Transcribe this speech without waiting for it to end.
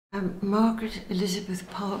I'm Margaret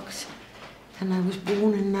Elizabeth Parkes, and I was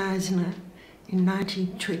born in Knysna in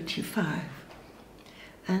 1925.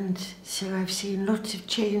 And so I've seen lots of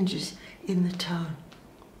changes in the town.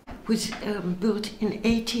 It was built in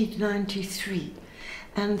 1893,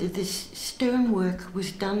 and this stonework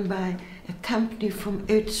was done by a company from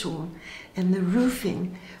Oudtshoorn, and the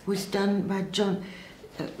roofing was done by a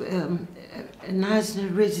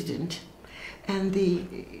Knysna resident. And the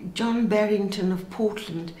John Barrington of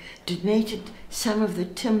Portland donated some of the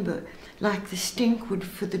timber, like the stinkwood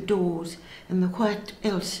for the doors and the white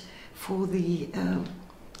else for the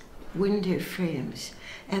window frames.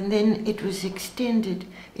 And then it was extended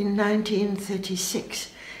in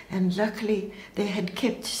 1936, and luckily they had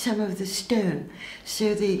kept some of the stone.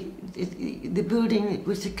 So the building, it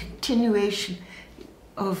was a continuation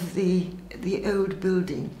of the old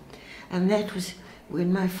building, and that was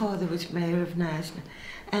when my father was mayor of Knysna.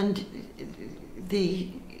 And it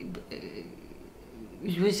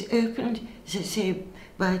was opened, as I say,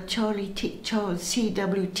 by Charles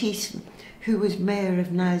C.W. Knysna, who was mayor of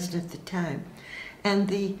Knysna at the time. And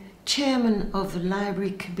the chairman of the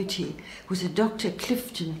library committee was a Dr.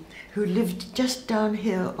 Clifton, who lived just down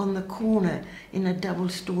here on the corner in a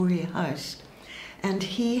double-storey house. And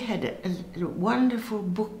he had a wonderful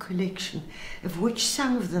book collection, of which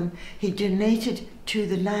some of them he donated to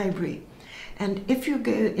the library. And if you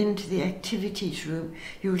go into the activities room,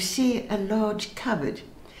 you'll see a large cupboard,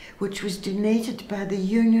 which was donated by the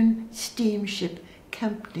Union Steamship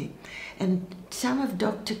Company. And some of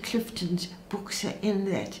Dr. Clifton's books are in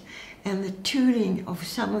that. And the tooling of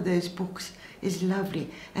some of those books is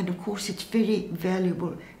lovely. And of course, it's very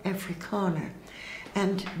valuable Afrikaner.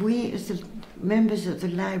 And we, as the members of the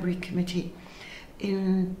library committee,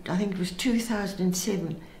 in, I think it was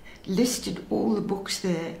 2007, listed all the books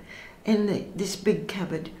there in this big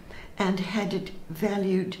cupboard and had it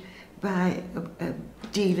valued by a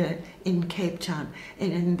dealer in Cape Town.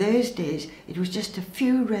 And in those days, it was just a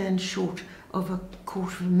few rand short of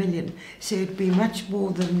 $250,000, so it'd be much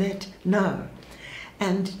more than that now.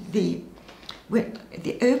 And the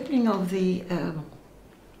opening of the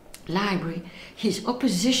library, his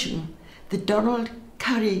opposition, the Donald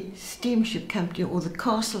Curry Steamship Company, or the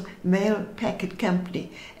Castle Mail Packet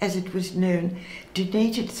Company, as it was known,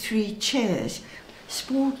 donated 3 chairs,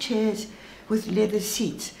 small chairs with leather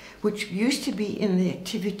seats, which used to be in the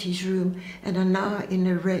activities room and are now in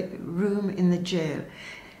a room in the jail.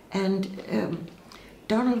 And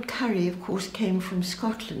Donald Curry, of course, came from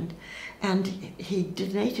Scotland, and he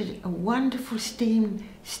donated a wonderful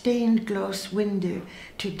stained glass window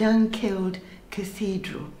to Dunkeld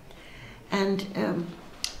Cathedral. And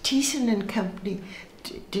Thiessen and Company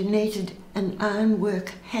donated an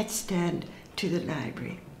ironwork hat stand to the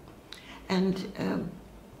library. And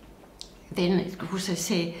then, of course, I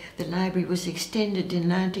say the library was extended in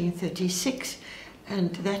 1936,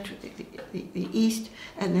 and that the east,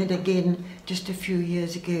 and then again just a few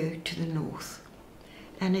years ago to the north.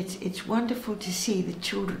 And it's wonderful to see the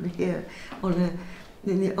children here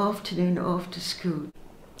in the afternoon after school.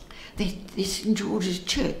 There's St. George's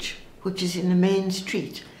Church, which is in the main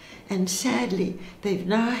street, and sadly they've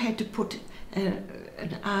now had to put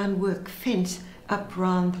an ironwork fence up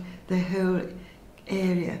round the whole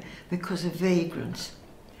area because of vagrants.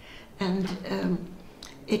 And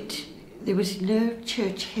there was no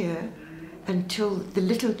church here until the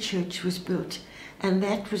little church was built, and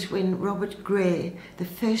that was when Robert Gray, the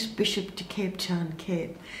first bishop to Cape Town,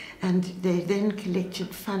 came, and they then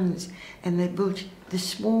collected funds and they built the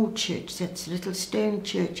small church, that's a little stone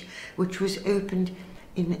church, which was opened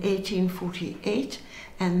in 1848,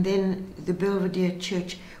 and then the Belvedere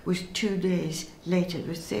Church was 2 days later, it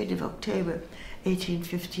was 3rd of October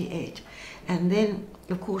 1858. And then,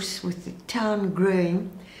 of course, with the town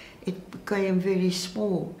growing, it became very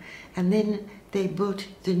small, and then they built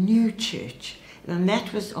the new church, and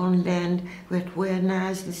that was on land where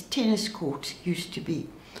Knysna's tennis courts used to be.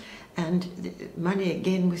 And the money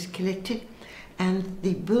again was collected, and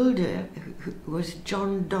the builder, who was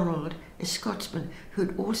John Donald, a Scotsman, who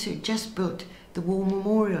had also just built the War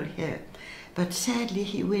Memorial here, but sadly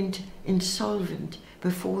he went insolvent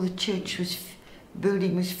before the church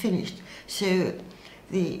building was finished. So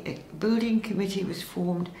the building committee was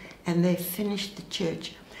formed, and they finished the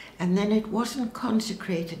church. And then it wasn't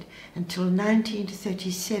consecrated until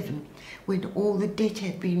 1937, when all the debt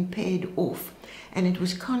had been paid off. And it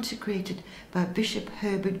was consecrated by Bishop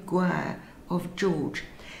Herbert Guire of George.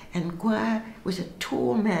 And Guire was a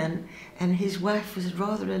tall man, and his wife was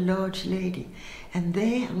rather a large lady. And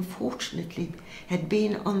they, unfortunately, had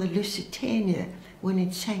been on the Lusitania when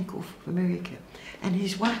it sank off America. And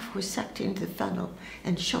his wife was sucked into the funnel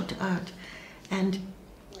and shot out. And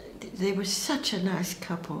they were such a nice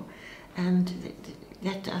couple, and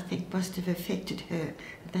that I think must have affected her.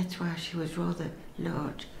 That's why she was rather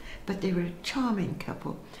large. But they were a charming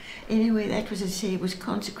couple. Anyway, that was, as I say, was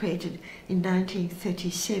consecrated in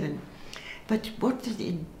 1937. But what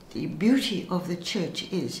the beauty of the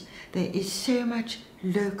church is, there is so much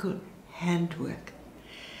local handwork.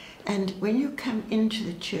 And when you come into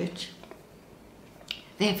the church,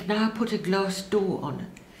 they've now put a glass door on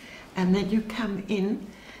it. And then you come in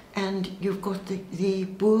and you've got the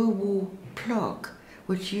Boer War plaque,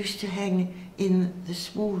 which used to hang in the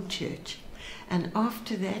small church. And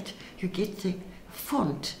after that, you get the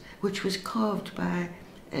font, which was carved by,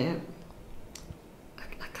 I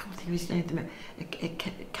can't think of his name, a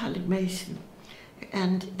coloured mason.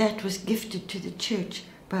 And that was gifted to the church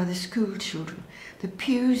by the school children. The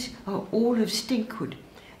pews are all of stinkwood,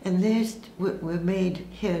 and theirs were made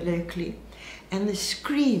here locally. And the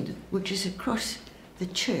screen, which is across the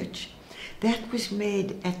church, that was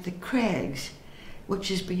made at the Crags, which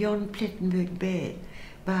is beyond Plettenberg Bay,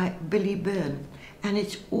 by Billy Byrne. And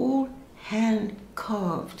it's all hand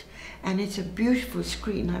carved, and it's a beautiful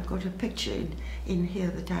screen. I've got a picture in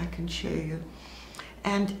here that I can show you.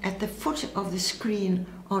 And at the foot of the screen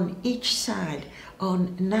on each side are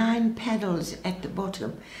 9 panels at the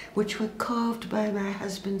bottom, which were carved by my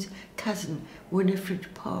husband's cousin,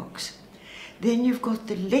 Margareth Parkes. Then you've got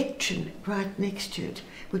the lectern right next to it,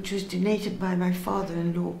 which was donated by my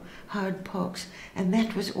father-in-law, Howard Parkes, and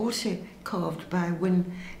that was also carved by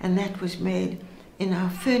Wynne, and that was made in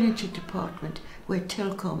our furniture department, where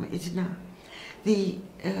Telcom is now. The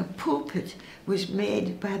pulpit was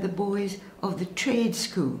made by the boys of the trade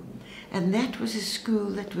school, and that was a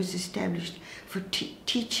school that was established for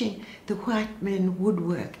teaching the white men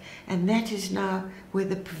woodwork, and that is now where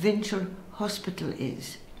the provincial hospital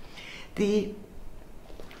is. The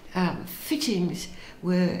fittings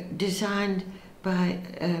were designed by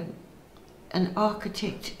an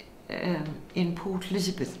architect in Port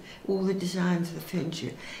Elizabeth, all the designs of the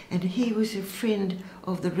furniture, and he was a friend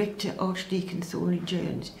of the rector, Archdeacon Thornley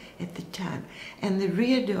Jones, at the time. And the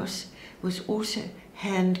reredos was also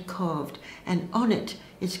hand carved, and on it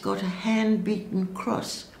it's got a hand beaten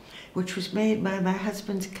cross, which was made by my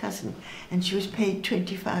husband's cousin, and she was paid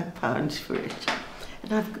 £25 for it.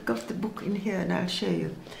 And I've got the book in here, and I'll show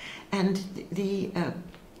you. And the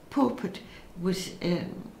pulpit was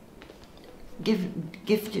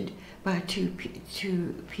gifted by two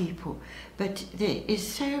people, but there is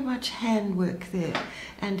so much handwork there.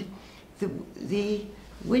 And the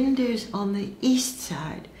windows on the east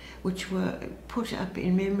side, which were put up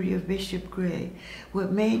in memory of Bishop Gray, were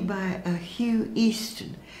made by Hugh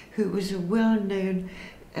Easton, who was a well-known,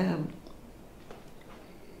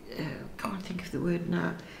 can't think of the word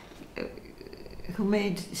now, who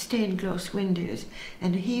made stained glass windows,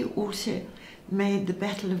 and he also made the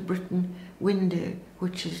Battle of Britain window,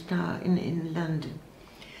 which is now in London.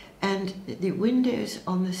 And the windows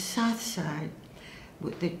on the south side,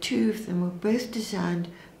 the 2 of them were both designed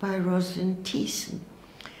by Rosalind Thiessen,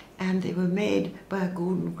 and they were made by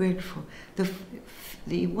Gordon Grenfell.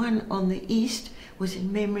 The one on the east was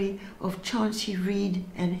in memory of Chauncey Reid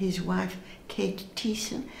and his wife Kate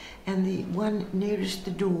Thiessen, and the one nearest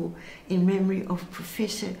the door in memory of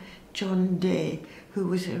Professor John Day, who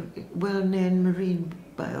was a well-known marine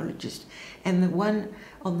biologist. And the one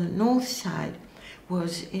on the north side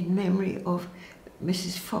was in memory of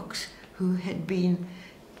Mrs. Fox, who had been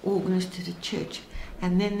organist at a church.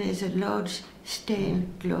 And then there's a large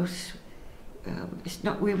stained glass.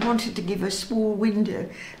 We wanted to give a small window,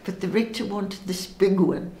 but the rector wanted this big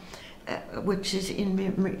one, which is in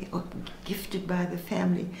memory of, gifted by the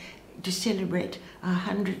family to celebrate our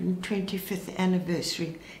 125th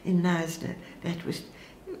anniversary in Knysna. That was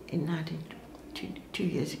in 2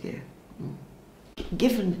 years ago.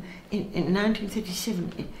 Given in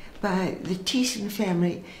 1937 by the Thiessen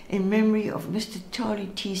family in memory of Mr.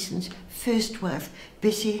 Charlie Thiessen's first wife,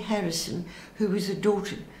 Bessie Harrison, who was the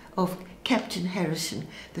daughter of Captain Harrison,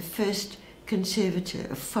 the first conservator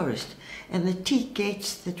of Forest. And the teak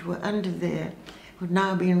gates that were under there were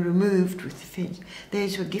now being removed with the fence.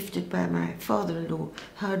 Those were gifted by my father-in-law,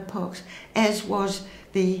 Howard Parkes, as was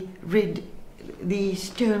the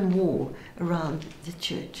stone wall around the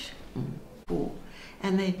church.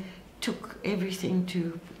 And they took everything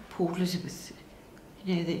to Port Elizabeth,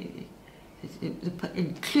 you know,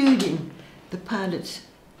 including the pilot's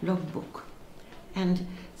logbook. And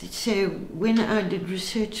so when I did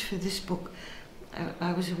research for this book,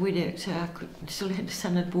 I was a widow, so I still had a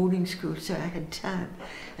son at boarding school, so I had time,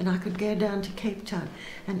 and I could go down to Cape Town.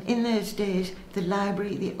 And in those days, the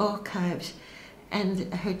library, the archives, and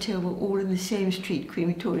the hotel were all in the same street, Queen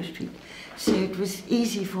Victoria Street. So it was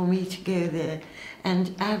easy for me to go there.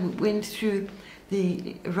 And I went through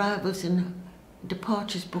the arrivals and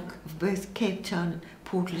departures book of both Cape Town and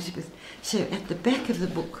Port Elizabeth. So at the back of the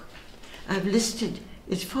book, I've listed,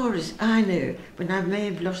 as far as I know, but I may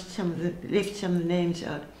have left some of the names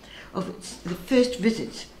out, of the first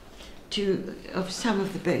visits of some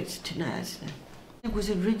of the boats to Knysna. It was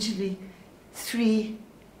originally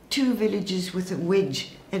two villages with a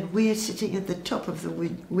wedge, and we're sitting at the top of the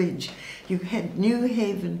wedge. You had New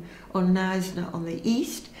Haven on Knysna on the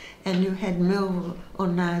east, and you had Melville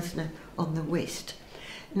on Knysna on the west.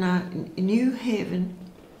 Now, New Haven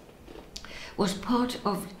was part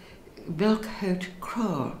of Milkhout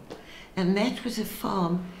Kraal, and that was a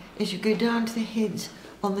farm as you go down to the heads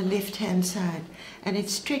on the left-hand side, and it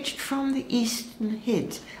stretched from the eastern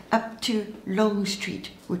heads up to Long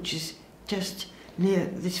Street, which is just near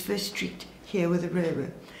this first street here with the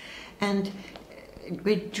railway. And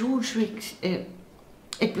when George Ricks,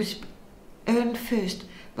 it was owned first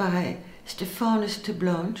by Stephanus de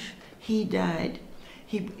Blanche. He died.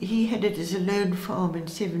 He had it as a loan farm in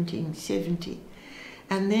 1770.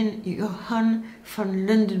 And then Johann van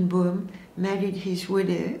Lindenboom married his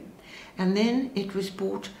widow, and then it was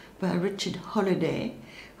bought by Richard Holliday,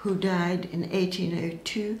 who died in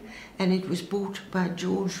 1802, and it was bought by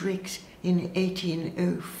George Ricks in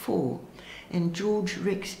 1804. And George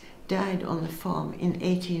Ricks died on the farm in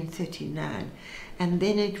 1839, and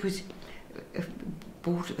then it was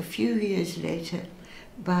bought a few years later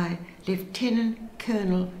by Lieutenant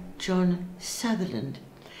Colonel John Sutherland,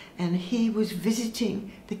 and he was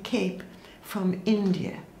visiting the Cape from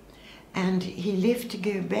India, and he left to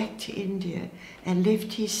go back to India and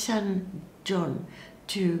left his son John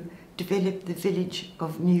to develop the village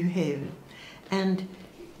of New Haven. And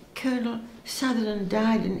Colonel Sutherland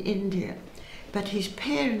died in India, but his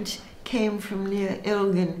parents came from near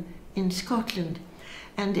Elgin in Scotland.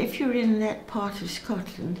 And if you're in that part of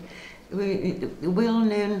Scotland, where the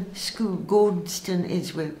well-known school Gordonston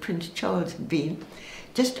is, where Prince Charles had been,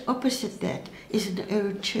 just opposite that is an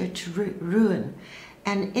old church ruin.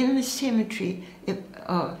 And in the cemetery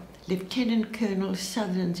are Lieutenant Colonel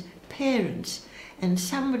Sutherland's parents, and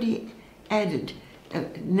somebody added a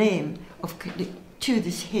name to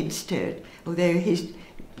this headstone, although he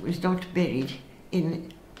was not buried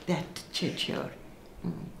in that churchyard.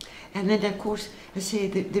 And then, of course, I say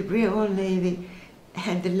that the Royal Navy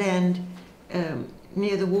had the land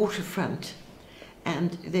near the waterfront,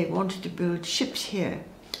 and they wanted to build ships here,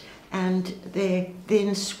 and they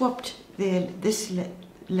then swapped this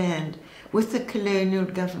land with the colonial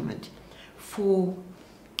government for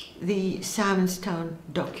the Simonstown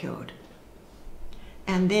dockyard.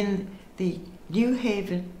 And then the New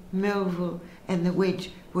Haven, Melville and the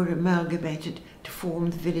Wedge were amalgamated to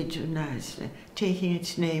form the village of Knysna, taking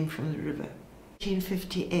its name from the river.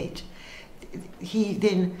 1858, he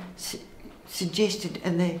then suggested,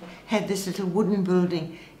 and they had this little wooden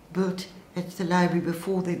building built at the library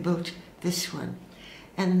before they built this one.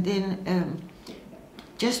 And then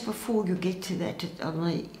just before you get to that, on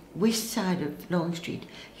the west side of Long Street,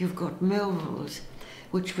 you've got Melville's,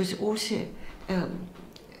 which was also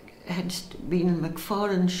had been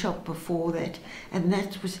McFarlane's shop before that, and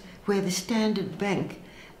that was where the Standard Bank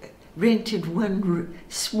rented one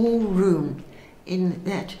small room in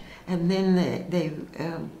that, and then they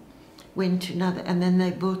went to another, and then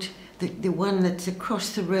they built the one that's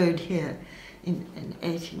across the road here in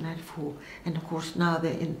 1894, and of course now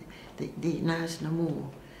they're in the Knysna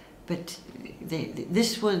Mall. But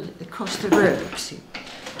this one across the road, see,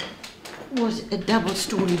 was a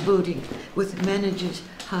double-storey building with the manager's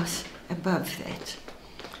house above that.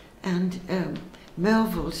 And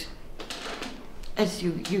Melville's, as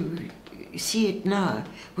you see it now,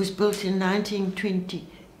 was built in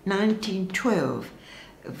 1912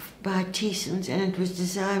 by Thiessens, and it was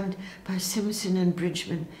designed by Simpson and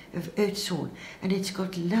Bridgman of Oatsthorn, and it's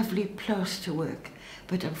got lovely plaster work.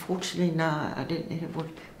 But unfortunately now, I don't know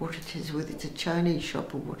what it is, whether it's a Chinese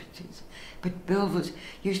shop or what it is. But Melville's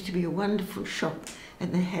used to be a wonderful shop,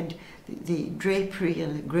 and they had the drapery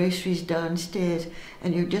and the groceries downstairs,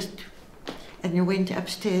 and you went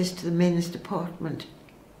upstairs to the men's department,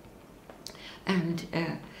 and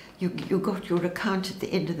you got your account at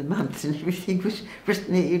the end of the month, and everything was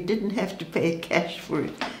written there. You didn't have to pay cash for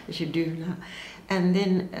it, as you do now. And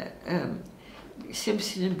then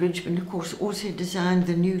Simpson and Bridgman, of course, also designed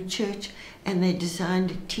the new church, and they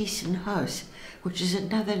designed Thiessen House, which is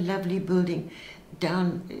another lovely building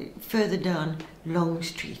further down Long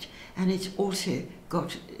Street, and it's also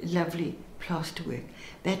got lovely plasterwork.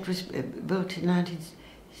 That was built in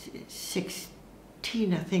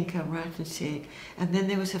 1916, I think I'm right in saying, and then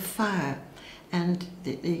there was a fire, and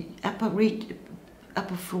the upper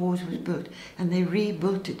floors was built, and they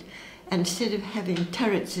rebuilt it. And instead of having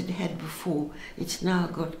turrets it had before, it's now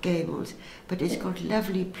got gables, but it's got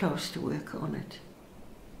lovely plasterwork on it.